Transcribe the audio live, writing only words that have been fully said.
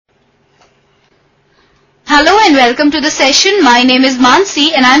Hello and welcome to the session. My name is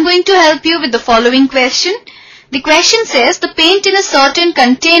Mansi and I am going to help you with the following question. The question says the paint in a certain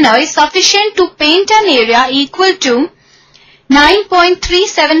container is sufficient to paint an area equal to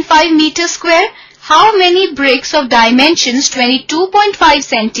 9.375 meters square. How many bricks of dimensions 22.5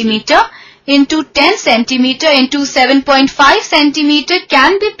 centimeter into 10 centimeter into 7.5 centimeter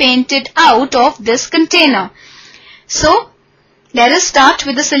can be painted out of this container? So, let us start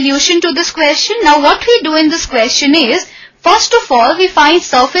with the solution to this question. Now what we do in this question is, first of all, we find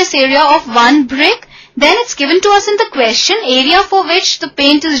surface area of one brick. Then it's given to us in the question, area for which the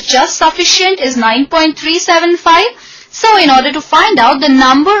paint is just sufficient is 9.375. So in order to find out the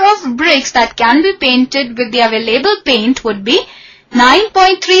number of bricks that can be painted with the available paint would be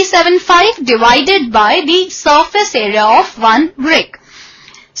 9.375 divided by the surface area of one brick.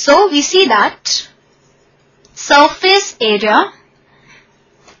 So we see that surface area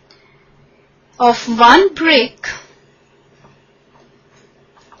of one brick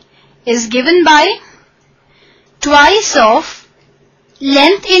is given by twice of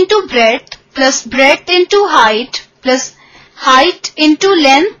length into breadth plus breadth into height plus height into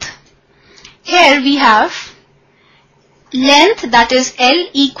length. Here we have length, that is L,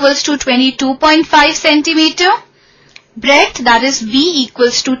 equals to 22.5 centimeter, breadth, that is B,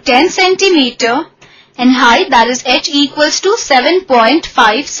 equals to 10 centimeter, and height, that is H, equals to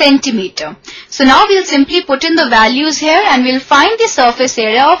 7.5 centimeter. So now we'll simply put in the values here and we'll find the surface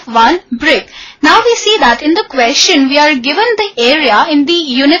area of one brick. Now we see that in the question we are given the area in the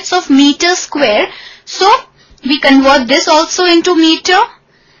units of meter square. So we convert this also into meter.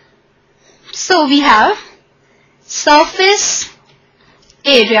 So we have surface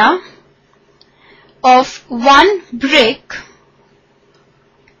area of one brick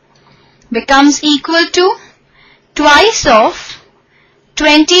becomes equal to twice of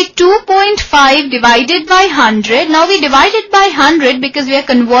 22.5 divided by 100. Now we divide it by 100 because we are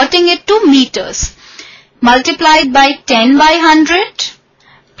converting it to meters. Multiplied by 10 by 100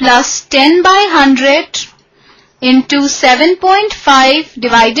 plus 10 by 100 into 7.5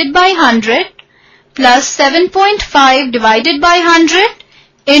 divided by 100 plus 7.5 divided by 100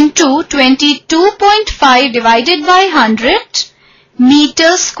 into 22.5 divided by 100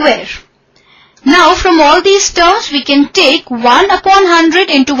 meters square. Now from all these terms we can take 1 upon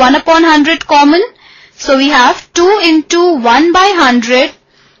 100 into 1 upon 100 common. So we have 2 into 1 by 100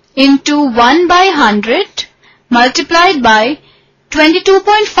 into 1 by 100 multiplied by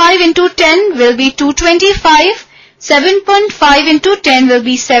 22.5 into 10 will be 225, 7.5 into 10 will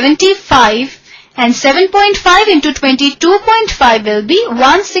be 75 and 7.5 into 22.5 will be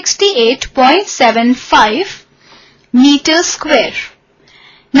 168.75 meters square.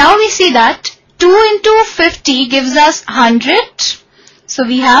 Now we see that 2 into 50 gives us 100. So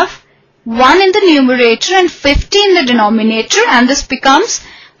we have 1 in the numerator and 50 in the denominator, and this becomes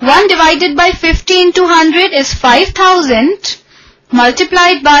 1 divided by 50 into 100 is 5000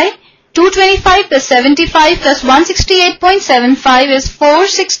 multiplied by 225 plus 75 plus 168.75 is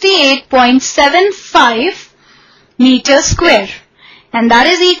 468.75 meters square, and that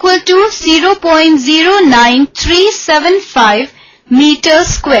is equal to 0.09375 meters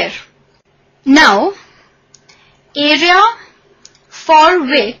square. Now, area for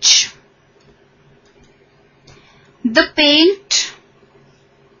which the paint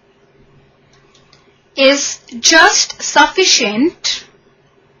is just sufficient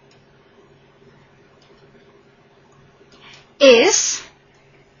is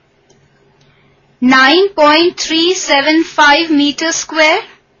 9.375 meters square.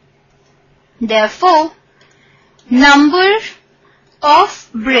 Therefore, number of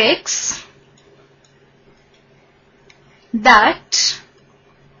bricks that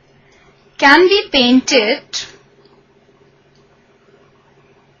can be painted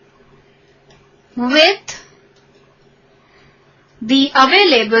with the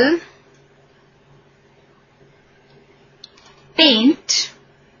available paint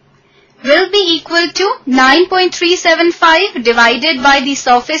will be equal to 9.375 divided by the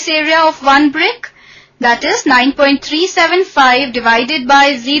surface area of one brick, that is 9.375 divided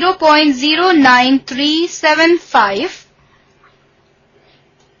by 0.09375,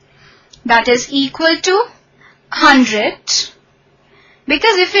 that is equal to 100.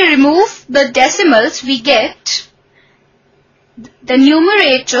 Because if we remove the decimals, we get the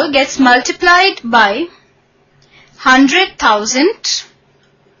numerator gets multiplied by 100,000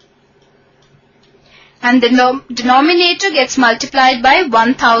 and the denominator gets multiplied by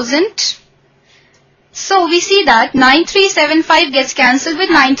 1000. So we see that 9375 gets cancelled with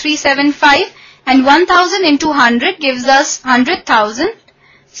 9375 and 1000 into 100 gives us 100,000.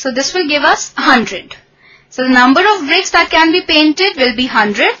 So this will give us 100. So the number of bricks that can be painted will be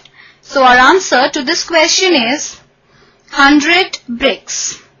 100. So our answer to this question is 100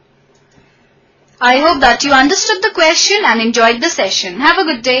 bricks. I hope that you understood the question and enjoyed the session. Have a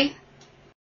good day.